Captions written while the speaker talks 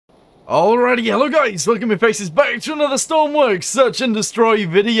Alrighty, hello guys, welcome your faces back to another Stormworks Search and Destroy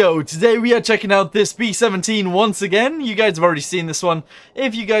video. Today we are checking out this B17 once again. You guys have already seen this one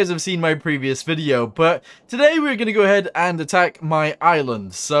if you guys have seen my previous video, but today we're going to go ahead and attack my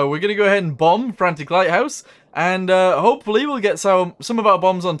island. So we're going to go ahead and bomb Frantic Lighthouse, and hopefully we'll get some of our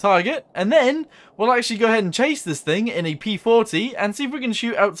bombs on target, and then we'll actually go ahead and chase this thing in a P40 and see if we can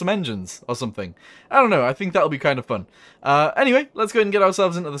shoot out some engines or something. I don't know, I think that'll be kind of fun. Anyway, let's go ahead and get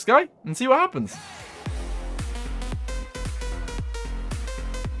ourselves into the sky and see what happens.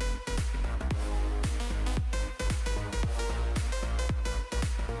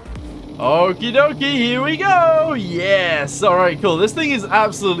 Okie dokie, here we go! Yes! Alright, cool. This thing is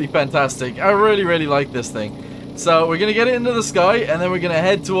absolutely fantastic. I really like this thing. So, we're going to get it into the sky, and then we're going to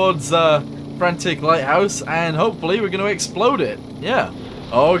head towards Frantic Lighthouse, and hopefully we're going to explode it. Yeah.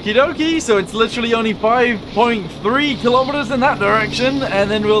 Okie dokie, so it's literally only 5.3 kilometers in that direction, and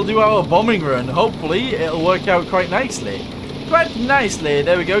then we'll do our bombing run. Hopefully, it'll work out quite nicely. Quite nicely.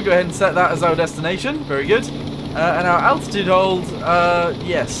 There we go. Go ahead and set that as our destination. Very good. And our altitude hold,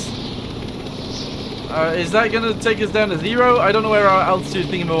 yes. Is that going to take us down to 0? I don't know where our altitude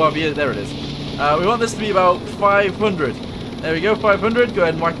thingamabob is. There it is. We want this to be about 500. There we go, 500. Go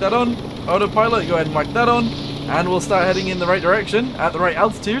ahead and whack that on. Autopilot, go ahead and whack that on. And we'll start heading in the right direction at the right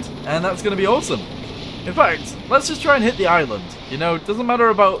altitude. And that's going to be awesome. In fact, let's just try and hit the island. You know, it doesn't matter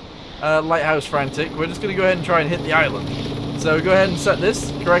about Lighthouse Frantic. We're just going to go ahead and try and hit the island. So go ahead and set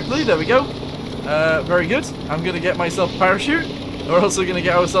this correctly. There we go. Very good. I'm going to get myself a parachute. We're also going to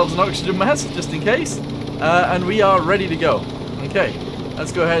get ourselves an oxygen mask, just in case. And we are ready to go. Okay,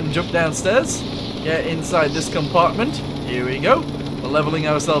 let's go ahead and jump downstairs. Get inside this compartment. Here we go. We're leveling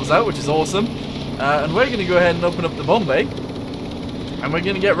ourselves out, which is awesome. And we're going to go ahead and open up the bomb bay. And we're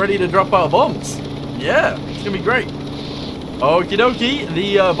going to get ready to drop our bombs. Yeah, it's going to be great. Okie dokie,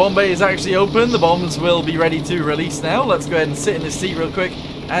 the bomb bay is actually open. The bombs will be ready to release now. Let's go ahead and sit in this seat real quick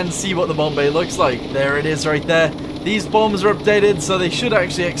and see what the bomb bay looks like. There it is right there. These bombs are updated, so they should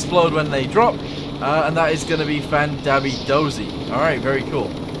actually explode when they drop. And that is going to be fan-dabby-dozy. Alright, very cool.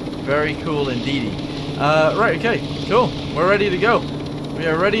 Very cool indeedy. Right, okay, cool. We're ready to go. We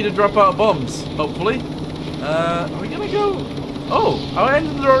are ready to drop our bombs, hopefully. Are we going to go? Oh, our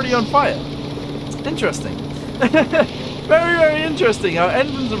engines are already on fire. Interesting. Very interesting. Our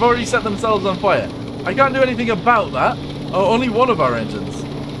engines have already set themselves on fire. I can't do anything about that. Oh, only one of our engines.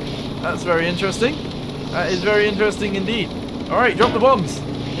 That's very interesting. That is very interesting indeed. Alright, drop the bombs.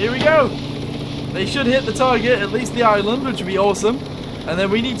 Here we go. They should hit the target, at least the island, which would be awesome. And then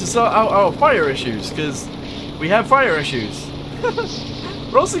we need to sort out our fire issues, because we have fire issues.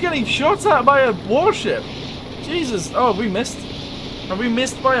 We're also getting shot at by a warship. Jesus. Oh, we missed. Have we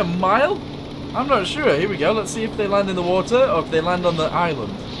missed by a mile? I'm not sure. Here we go. Let's see if they land in the water or if they land on the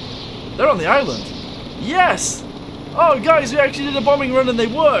island. They're on the island. Yes! Oh, guys, we actually did a bombing run and they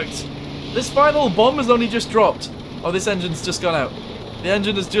worked. This final bomb has only just dropped. Oh, this engine's just gone out. The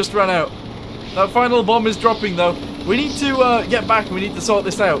engine has just run out. That final bomb is dropping, though. We need to get back and we need to sort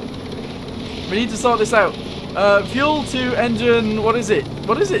this out. We need to sort this out. Fuel to engine... What is it?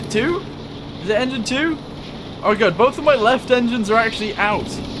 What is it? 2? Is it engine 2? Oh, good. Both of my left engines are actually out.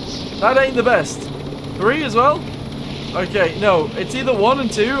 That ain't the best. 3 as well? Okay, no. It's either 1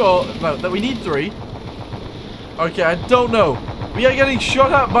 and 2 or... No, that we need 3. Okay, I don't know. We are getting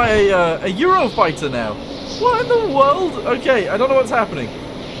shot at by a Eurofighter now. What in the world? Okay, I don't know what's happening.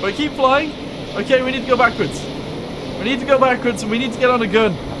 But keep flying. Okay, we need to go backwards. We need to go backwards and we need to get on a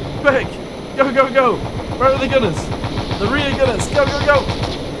gun. Quick! Go, go, go! Where are the gunners? The rear gunners! Go, go, go!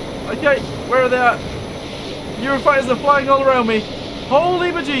 Okay, where are they at? Eurofighters are flying all around me.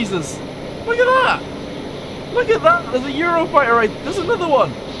 Holy bejesus! Look at that! Look at that! There's a Eurofighter right... There's another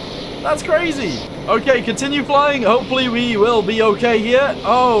one! That's crazy! Okay, continue flying. Hopefully we will be okay here.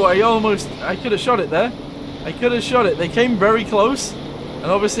 Oh, I could have shot it there. I could have shot it. They came very close. And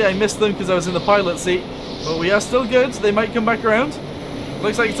obviously I missed them because I was in the pilot seat. But we are still good. They might come back around.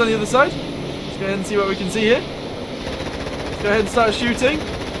 Looks like it's on the other side. Let's go ahead and see what we can see here. Let's go ahead and start shooting.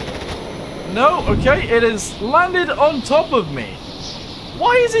 No, okay. It has landed on top of me.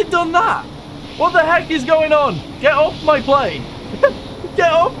 Why has it done that? What the heck is going on? Get off my plane.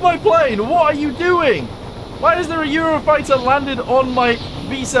 Get off my plane! What are you doing? Why is there a Eurofighter landed on my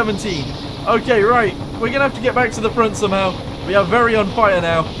B17? Okay, right. We're going to have to get back to the front somehow. We are very on fire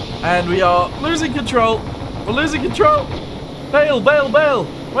now. And we are losing control. We're losing control. Bail, bail, bail.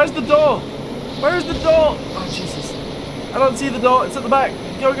 Where's the door? Where is the door? Oh, Jesus. I don't see the door. It's at the back.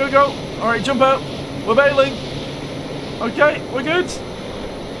 Go, go, go. Alright, jump out. We're bailing. Okay, we're good.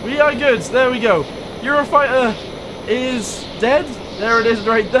 We are good. There we go. Eurofighter is dead. There it is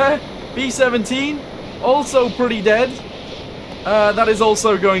right there. B17, also pretty dead. That is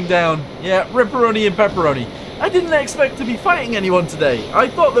also going down. Yeah, ripperoni and pepperoni. I didn't expect to be fighting anyone today. I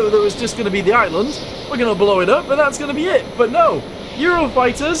thought that there was just going to be the island. We're going to blow it up, and that's going to be it. But no,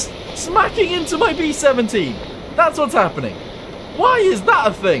 Eurofighters smacking into my B17. That's what's happening. Why is that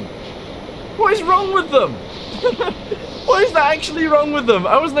a thing? What is wrong with them? What is that actually wrong with them?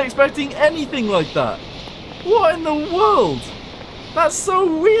 I wasn't expecting anything like that. What in the world? That's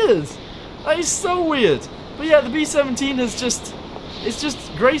so weird. That is so weird. But yeah, the B-17 is just... it's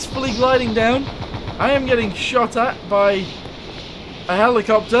just gracefully gliding down. I am getting shot at by a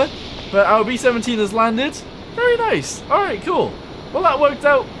helicopter, but our B-17 has landed. Very nice. Alright, cool. Well, that worked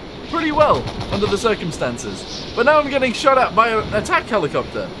out pretty well under the circumstances. But now I'm getting shot at by an attack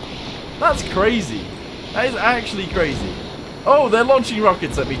helicopter. That's crazy. That is actually crazy. Oh, they're launching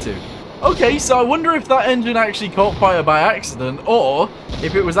rockets at me too. Okay, so I wonder if that engine actually caught fire by accident, or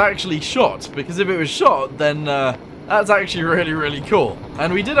if it was actually shot. Because if it was shot, then that's actually really, really cool.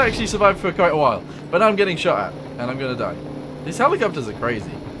 And we did actually survive for quite a while. But now I'm getting shot at, and I'm going to die. These helicopters are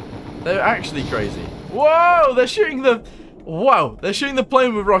crazy. They're actually crazy. Whoa, they're shooting the... wow, they're shooting the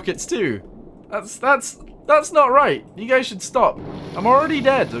plane with rockets too. That's not right. You guys should stop. I'm already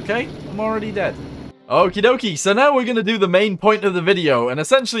dead, okay? I'm already dead. Okie dokie, so now we're going to do the main point of the video, and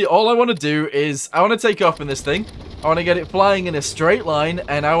essentially all I want to do is, I want to take off in this thing, I want to get it flying in a straight line,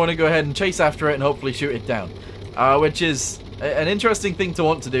 and I want to go ahead and chase after it and hopefully shoot it down. Which is an interesting thing to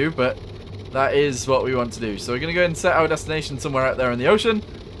want to do, but that is what we want to do. So we're going to go ahead and set our destination somewhere out there in the ocean,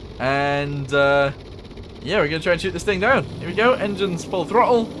 and yeah, we're going to try and shoot this thing down. Here we go, engines full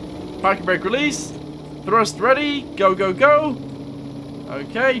throttle, parking brake release, thrust ready, go, go, go.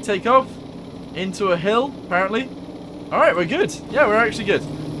 Okay, take off. Into a hill, apparently. Alright, we're good. Yeah, we're actually good.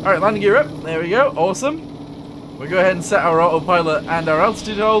 Alright, landing gear up. There we go. Awesome. We'll go ahead and set our autopilot and our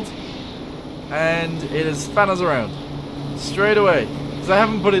altitude hold. And it is span us around. Straight away. Because I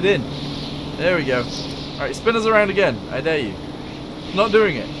haven't put it in. There we go. Alright, spin us around again. I dare you. Not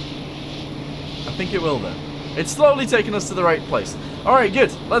doing it. I think it will, though. It's slowly taking us to the right place. Alright,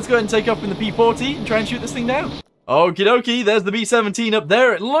 good. Let's go ahead and take off in the P40 and try and shoot this thing down. Okie dokie, there's the B-17 up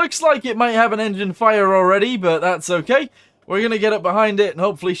there. It looks like it might have an engine fire already, but that's okay. We're going to get up behind it and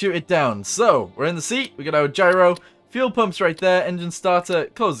hopefully shoot it down. So, we're in the seat, we got our gyro, fuel pumps right there, engine starter,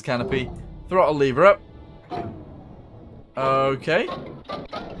 close the canopy, throttle lever up. Okay.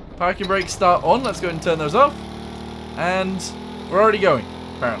 Parking brakes start on, let's go ahead and turn those off. And we're already going,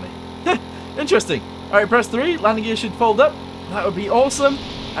 apparently. Interesting. Alright, press 3, landing gear should fold up. That would be awesome.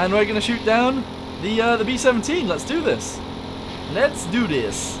 And we're going to shoot down the B-17. Let's do this. Let's do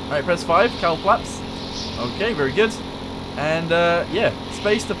this. Alright, press 5, cal flaps. Okay, very good. And yeah,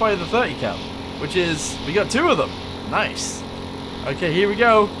 space to fire the 30 cal, which is, we got 2 of them. Nice. Okay, here we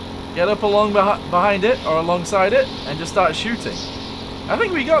go. Get up along behind it, or alongside it, and just start shooting. I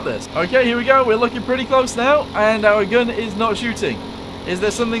think we got this. Okay, here we go. We're looking pretty close now, and our gun is not shooting. Is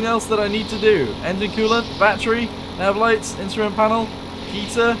there something else that I need to do? Engine coolant, battery, nav lights, instrument panel,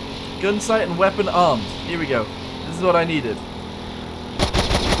 heater, gun sight, and weapon armed. Here we go. This is what I needed.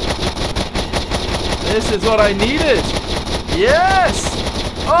 This is what I needed. Yes!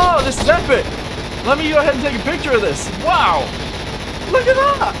 Oh, this is epic. Let me go ahead and take a picture of this. Wow! Look at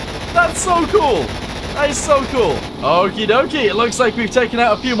that! That's so cool. That is so cool. Okie dokie. It looks like we've taken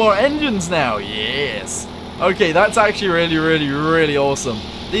out a few more engines now. Yes. Okay, that's actually really, really, really awesome.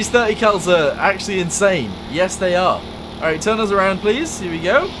 These 30 cals are actually insane. Yes, they are. Alright, turn us around, please. Here we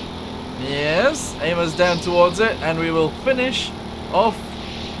go. Yes, aim us down towards it, and we will finish off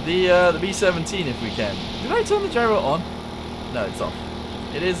the B-17 if we can. Did I turn the gyro on? No, it's off.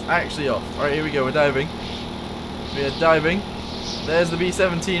 It is actually off. Alright, here we go. We're diving. We are diving. There's the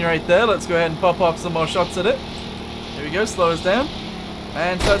B-17 right there. Let's go ahead and pop off some more shots at it. Here we go. Slow us down.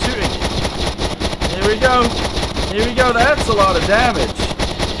 And start shooting. Here we go. Here we go. That's a lot of damage.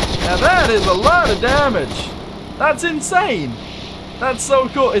 Now that is a lot of damage. That's insane. That's so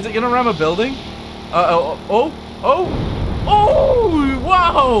cool. Is it going to ram a building? Oh,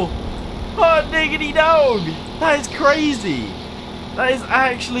 wow. Hot diggity dog. That is crazy. That is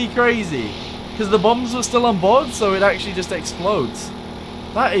actually crazy. Because the bombs were still on board, so it actually just explodes.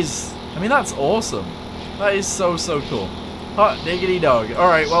 That is, I mean, that's awesome. That is so, so cool. Hot diggity dog.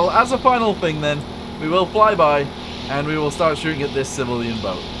 Alright, well, as a final thing then, we will fly by, and we will start shooting at this civilian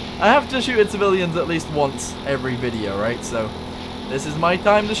boat. I have to shoot at civilians at least once every video, right? So, this is my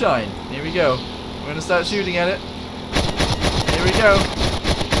time to shine. Here we go. We're going to start shooting at it. Here we go.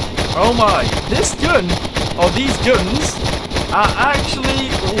 Oh my. This gun, or these guns, are actually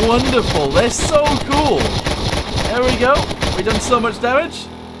wonderful. They're so cool. There we go. We've done so much damage.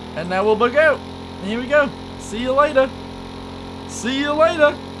 And now we'll bug out. And here we go. See you later. See you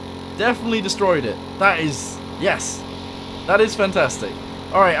later. Definitely destroyed it. That is... Yes. That is fantastic.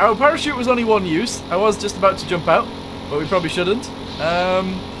 Alright, our parachute was only one use. I was just about to jump out, but we probably shouldn't.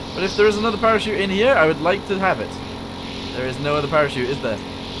 But if there is another parachute in here, I would like to have it. There is no other parachute, is there?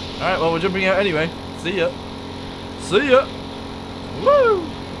 Alright, well, we're jumping out anyway. See ya. See ya. Woo!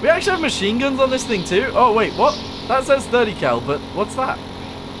 We actually have machine guns on this thing too. Oh, wait, what? That says 30 cal, but what's that?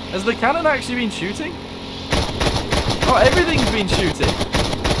 Has the cannon actually been shooting? Oh, everything's been shooting.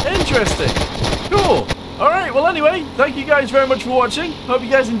 Interesting. Cool. Alright, well anyway, thank you guys very much for watching. Hope you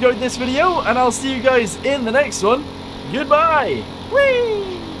guys enjoyed this video, and I'll see you guys in the next one. Goodbye.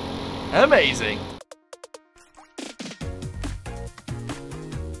 Whee! Amazing.